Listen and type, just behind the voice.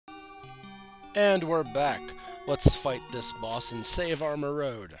And we're back. Let's fight this boss and save Armor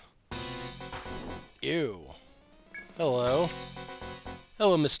Road. Ew. Hello.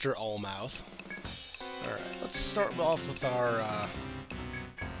 Hello, Mr. Allmouth. Alright, let's start off with our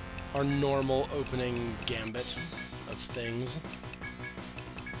normal opening gambit of things.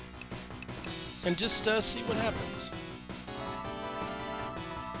 And just see what happens.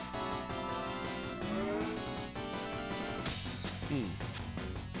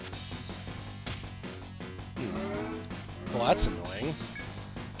 Well, that's annoying.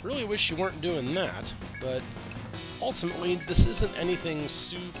 Really wish you weren't doing that, but ultimately this isn't anything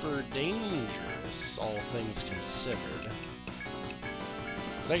super dangerous, all things considered.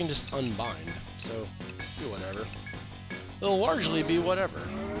 Because I can just unbind, so do whatever. It'll largely be whatever.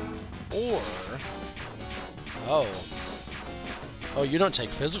 Or... Oh, you don't take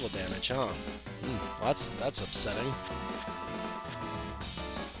physical damage, huh? Well, that's upsetting.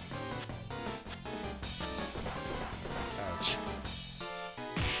 Ouch.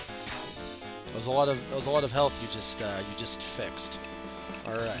 That was a lot of health you just fixed.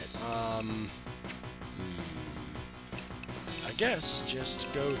 All right. I guess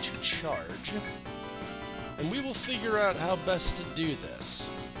just go to charge, and we will figure out how best to do this.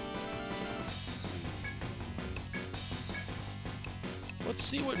 Let's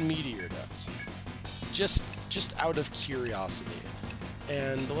see what Meteor does. Just out of curiosity.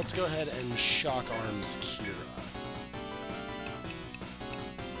 And let's go ahead and Shock Arms Kira.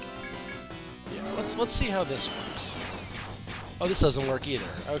 Yeah, let's see how this works. Oh, this doesn't work either.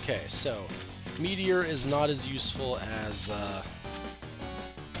 Okay, so Meteor is not as useful as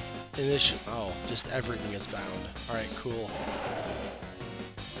initial. Oh, just everything is bound. Alright, cool.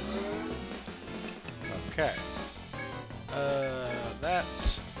 Okay.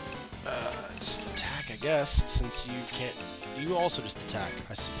 Just attack, I guess, since you can't... You also just attack,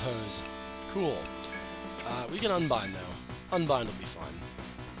 I suppose. Cool. We can Unbind, though. Unbind will be fine.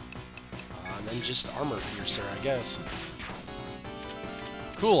 And then just Armor Piercer, I guess.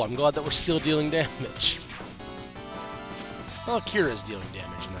 Cool, I'm glad that we're still dealing damage. Well, Kira's dealing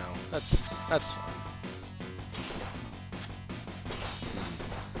damage now. That's fine.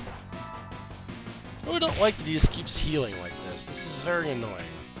 I don't like that he just keeps healing like this. This is very annoying.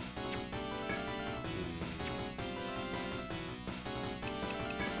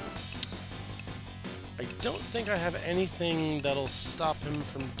 I don't think I have anything that'll stop him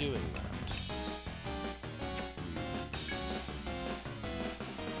from doing that.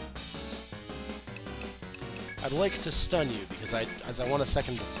 I'd like to stun you because I want a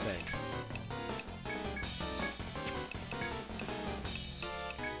second to think.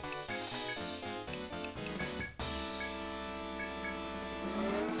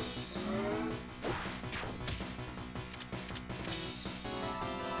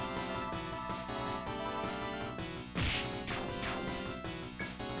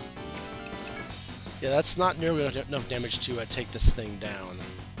 Yeah, that's not nearly enough damage to take this thing down.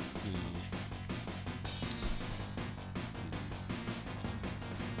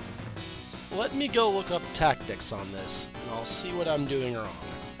 Let me go look up tactics on this, and I'll see what I'm doing wrong.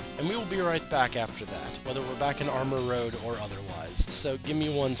 And we will be right back after that, whether we're back in Armor Road or otherwise. So give me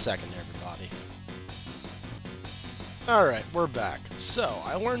 1 second, everybody. Alright, we're back. So,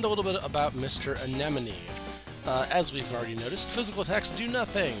 I learned a little bit about Mr. Anemone. As we've already noticed, physical attacks do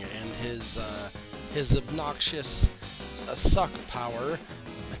nothing, and his obnoxious suck power,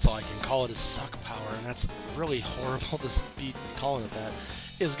 that's all I can call it, is suck power, and that's really horrible to be calling it that,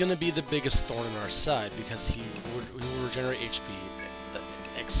 is going to be the biggest thorn in our side, because he will regenerate HP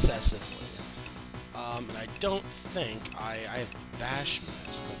excessively. And I don't think I have Bash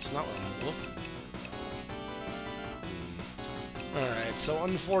Mist. That's not what I'm looking for, though. Alright, so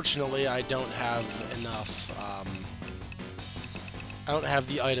unfortunately I don't have enough, I don't have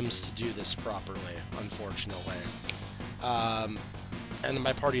the items to do this properly, unfortunately. And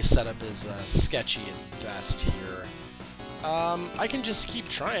my party setup is sketchy at best here. I can just keep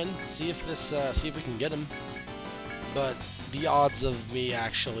trying, see if we can get him. But the odds of me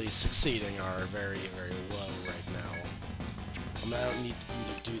actually succeeding are very, very low right now. I don't need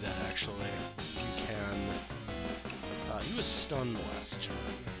you to do that, actually. You can... he was stunned last turn.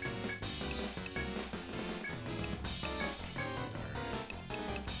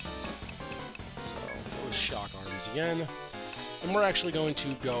 Shock Arms again, and we're actually going to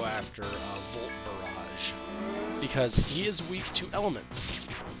go after Volt Barrage, because he is weak to elements.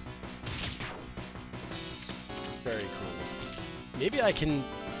 Very cool. Maybe I can,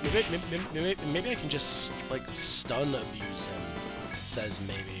 maybe I can just like stun abuse him. Says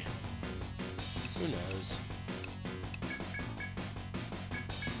maybe. Who knows?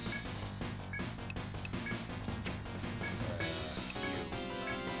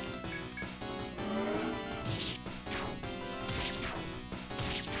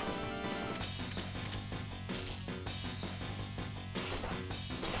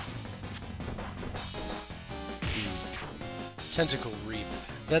 Tentacle Reap.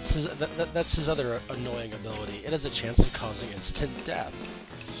 That's his other annoying ability. It has a chance of causing instant death.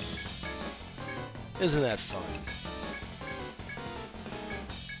 Isn't that fun?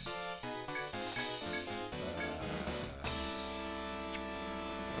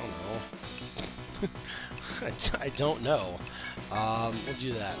 I don't know. We'll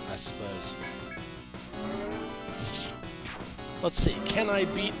do that, I suppose. Let's see. Can I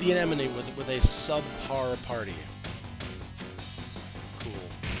beat the Anemone with a subpar party? Cool.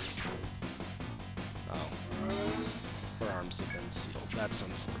 Oh. Her arms have been sealed. That's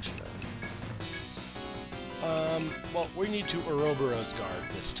unfortunate. Well, we need to Ouroboros guard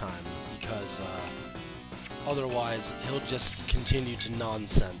this time, because, otherwise he'll just continue to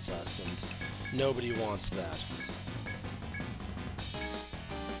nonsense us, and nobody wants that.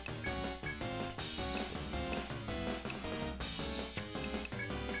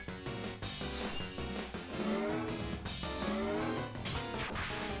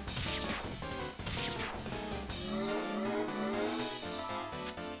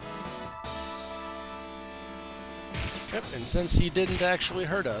 Yep, and since he didn't actually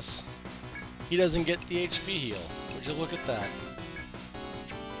hurt us, he doesn't get the HP heal. Would you look at that?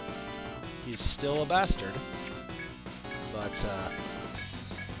 He's still a bastard, but,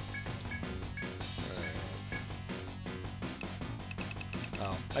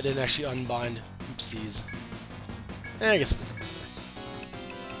 oh, I didn't actually unbind. Oopsies. I guess it doesn't matter.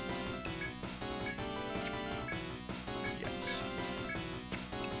 Yes.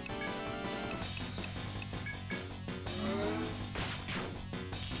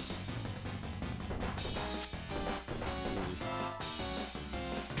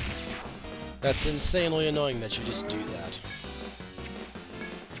 That's insanely annoying that you just do that.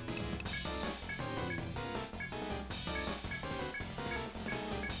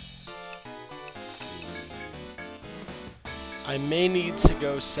 I may need to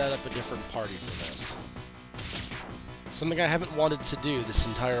go set up a different party for this. Something I haven't wanted to do this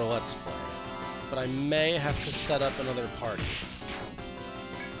entire Let's Play. But I may have to set up another party.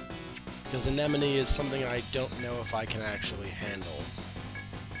 Because Anemone is something I don't know if I can actually handle.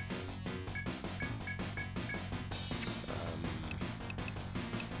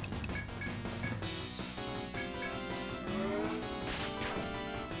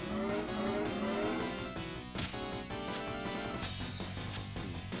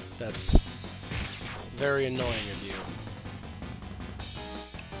 That's very annoying of you.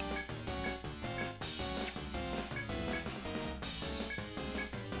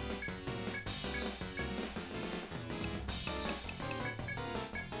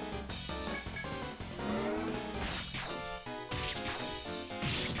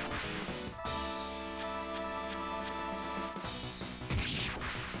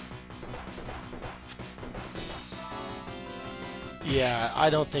 Yeah, I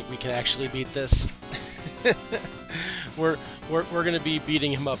don't think we can actually beat this. We're going to be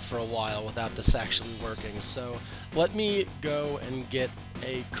beating him up for a while without this actually working, so let me go and get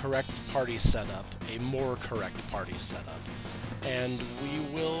a correct party setup, a more correct party setup, and we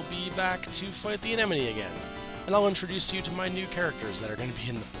will be back to fight the Anemone again. And I'll introduce you to my new characters that are going to be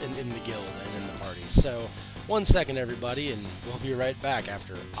in the guild and in the party. So, 1 second everybody, and we'll be right back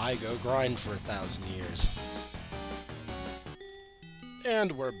after I go grind for 1,000 years.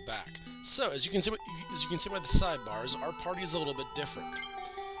 And we're back. So, as you can see by the sidebars, our party is a little bit different.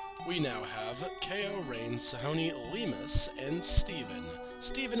 We now have KO, Rain, Sahoni, Lemus, and Steven.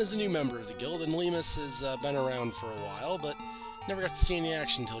 Steven is a new member of the guild, and Lemus has been around for a while, but never got to see any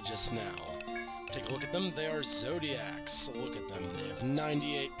action until just now. Take a look at them. They are Zodiacs. Look at them. They have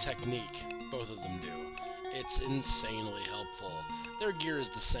 98 technique. Both of them do. It's insanely helpful. Their gear is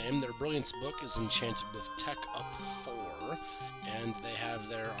the same. Their Brilliance book is enchanted with Tech up 4, and they have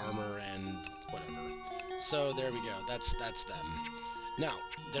their armor and whatever. So there we go. That's them. Now,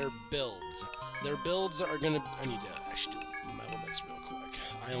 their builds. Their builds are gonna... I need to actually do my limits real quick.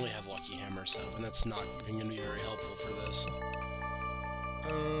 I only have Lucky Hammer set up, and that's not even gonna be very helpful for this.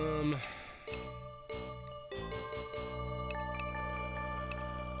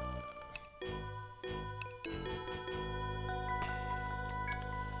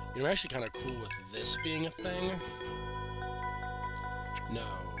 You know, I'm actually kind of cool with this being a thing. No,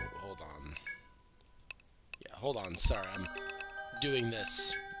 hold on. Yeah, hold on. Sorry, I'm doing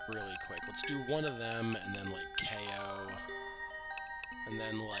this really quick. Let's do one of them, and then, like, KO. And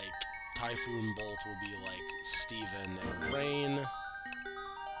then, like, Typhoon Bolt will be, like, Steven and Rain.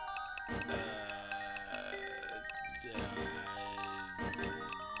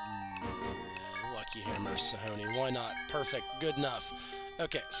 Lucky Hammer, Sahoni. Why not? Perfect. Good enough.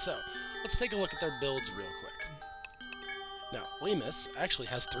 Okay, so, let's take a look at their builds real quick. Now, Lemus actually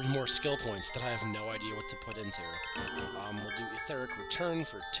has 3 more skill points that I have no idea what to put into. We'll do Etheric Return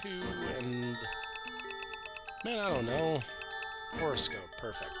for 2, and... man, I don't know. Horoscope,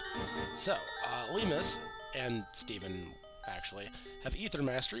 perfect. So, Lemus and Steven, actually, have Ether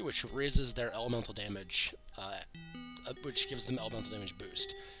Mastery, which raises their elemental damage, which gives them elemental damage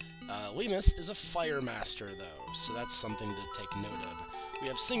boost. Lemus is a Fire Master, though, so that's something to take note of. We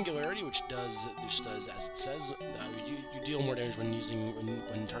have Singularity, which does as it says. You deal more damage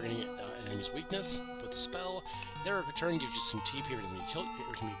when targeting an enemy's weakness with a spell. Etheric Return gives you some TP every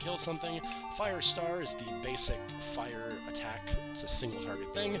time you kill something. Fire Star is the basic fire attack. It's a single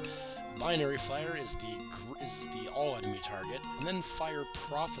target thing. Binary Fire is the all enemy target, and then Fire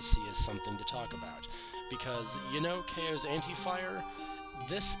Prophecy is something to talk about, because you know KO's anti-fire.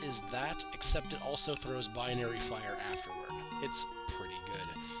 This is that, except it also throws binary fire afterward. It's pretty good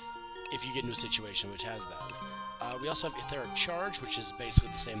if you get into a situation which has that. We also have Etheric Charge, which is basically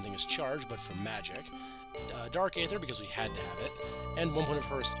the same thing as Charge, but for magic. Dark Aether, because we had to have it. And 1 point of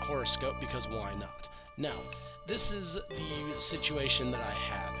Horoscope, because why not? Now, this is the situation that I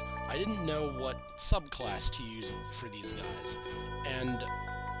had. I didn't know what subclass to use for these guys, and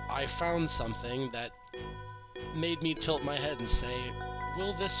I found something that made me tilt my head and say,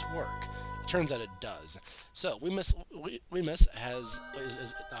 will this work? It turns out it does. So, Lemus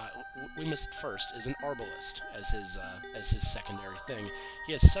first is an Arbalist as his secondary thing.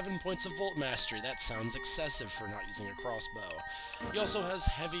 He has 7 points of Volt Mastery. That sounds excessive for not using a crossbow. He also has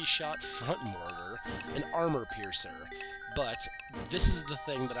Heavy Shot Front Mortar and Armor Piercer. But this is the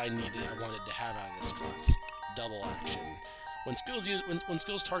thing that I wanted to have out of this class: double action. When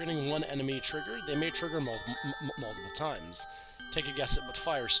skills targeting one enemy trigger, they may trigger multiple times. Take a guess at what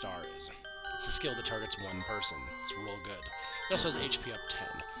Fire Star is. It's a skill that targets one person. It's real good. It also has HP up 10.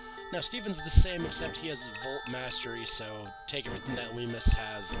 Now, Steven's the same, except he has Volt Mastery, so take everything that Lemus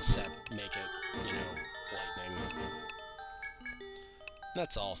has, except make it, you know, lightning.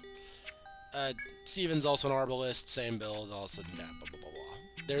 That's all. Steven's also an Arbalist, same build, also, yeah, blah, blah, blah,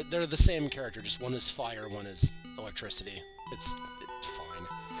 blah. They're the same character, just one is fire, one is electricity. It's fine.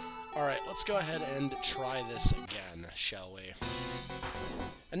 Alright, let's go ahead and try this again, shall we?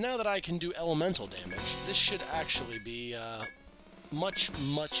 And now that I can do elemental damage, this should actually be, much,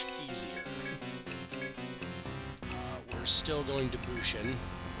 much easier. We're still going to Bushin,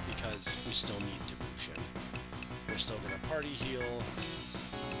 because we still need to Bushin. We're still going to Party Heal.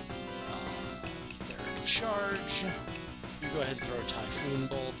 Etheric Charge. You go ahead and throw Typhoon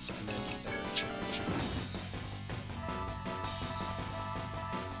Bolts, and then Etheric Charge.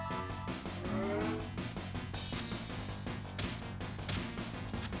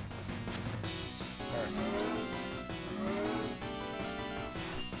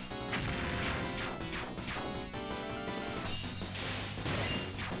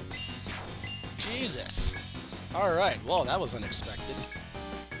 Jesus. Alright, well, that was unexpected.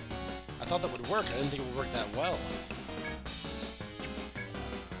 I thought that would work. I didn't think it would work that well.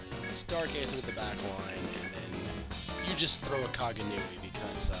 It's Dark Aether at the back line, and then you just throw a Kaganui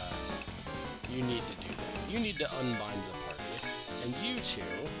because you need to do that. You need to unbind the party, and you two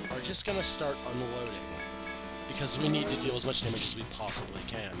are just going to start unloading, because we need to deal as much damage as we possibly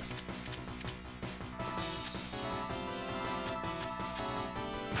can.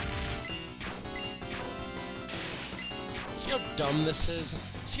 See how dumb this is?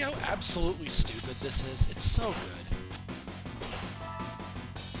 See how absolutely stupid this is? It's so good.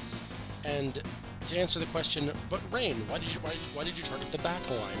 And to answer the question, but Rain, why did you target the back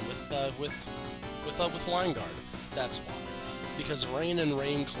line with Line Guard? That's why. Because Rain and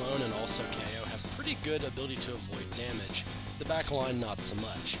Rain Clone and also KO have pretty good ability to avoid damage. The back line not so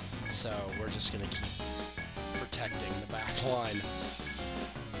much. So we're just gonna keep protecting the back line.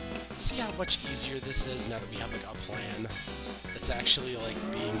 See how much easier this is now that we have, like, a plan that's actually, like,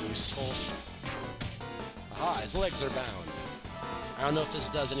 being useful? Aha, his legs are bound. I don't know if this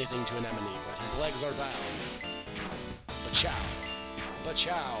does anything to Anemone, but his legs are bound. Ba-chow.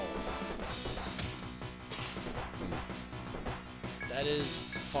 Ba-chow. That is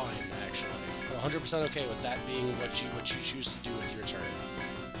fine, actually. I'm 100% okay with that being what you choose to do with your turn.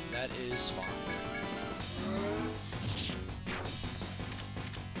 That is fine.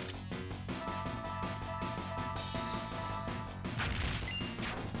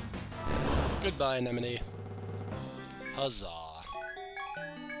 Goodbye, Anemone. Huzzah.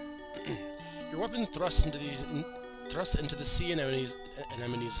 Your weapon thrusts into the sea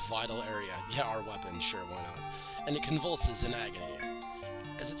anemone's vital area. Yeah, our weapon, sure, why not? And it convulses in agony.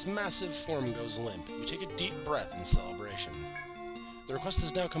 As its massive form goes limp, you take a deep breath in celebration. The request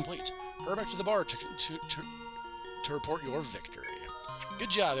is now complete. Hurry back to the bar to report your victory. Good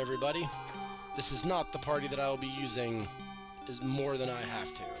job, everybody. This is not the party that I will be using is more than I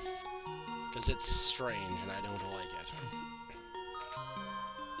have to, because it's strange and I don't like it.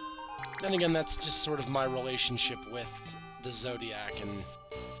 Then again, that's just sort of my relationship with the Zodiac and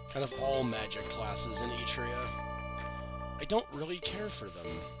kind of all magic classes in Etria. I don't really care for them.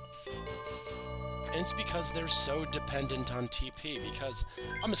 And it's because they're so dependent on TP, because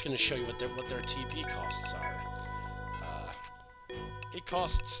I'm just going to show you what their TP costs are. It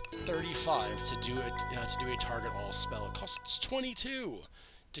costs 35 to do a target all spell. It costs 22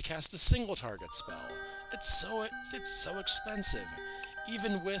 to cast a single target spell. It's so expensive.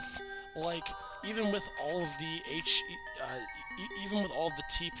 Even with all of the even with all of the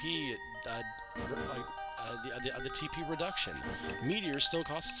TP the TP reduction, Meteor still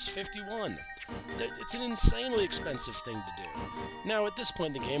costs 51. It's an insanely expensive thing to do. Now, at this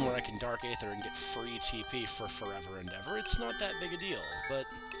point in the game where I can Dark Aether and get free TP for forever and ever, it's not that big a deal, but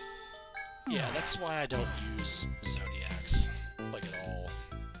yeah, that's why I don't use Zodiacs, like, at all.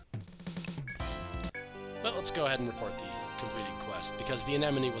 But let's go ahead and report the completed quest, because the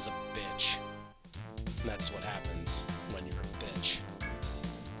Anemone was a bitch. And that's what happens when you're a bitch.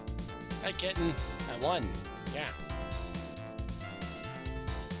 Hi, kitten. I won. Yeah.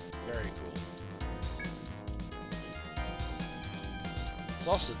 Very cool. It's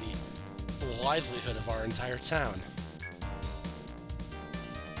also the livelihood of our entire town.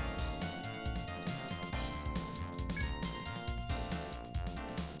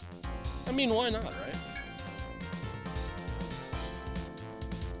 I mean, why not, right?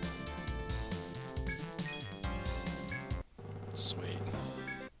 Sweet.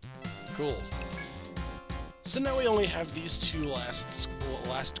 Cool. So now we only have these two last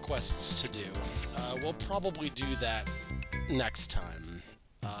quests to do. We'll probably do that next time,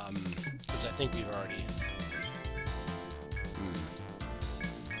 because I think we've already...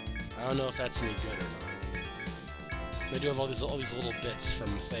 I don't know if that's any good or not. They do have all these little bits from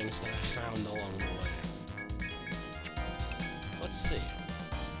things that I found along the way. Let's see.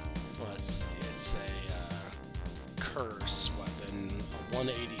 It's a curse weapon, a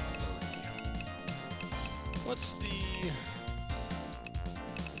 183. What's the...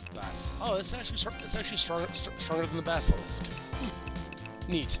 Oh, it's actually stronger than the Basilisk.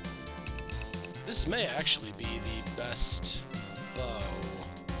 Neat. This may actually be the best bow,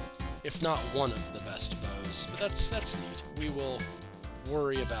 if not one of the best bows. But that's neat. We will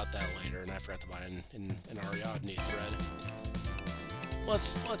worry about that later. And I forgot to buy an Ariadne thread.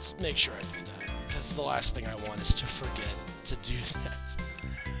 Let's make sure I do that, because the last thing I want is to forget to do that.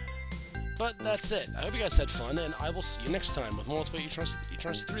 But that's it. I hope you guys had fun, and I will see you next time with more Let's Play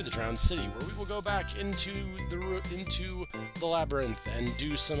Etrian 3: The Drowned City, where we will go back into the labyrinth and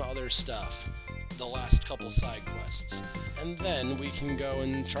do some other stuff, the last couple side quests, and then we can go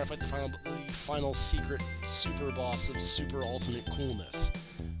and try to fight the final secret super boss of super ultimate coolness.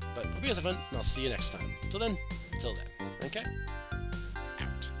 But hope you guys have fun, and I'll see you next time. Till then, okay?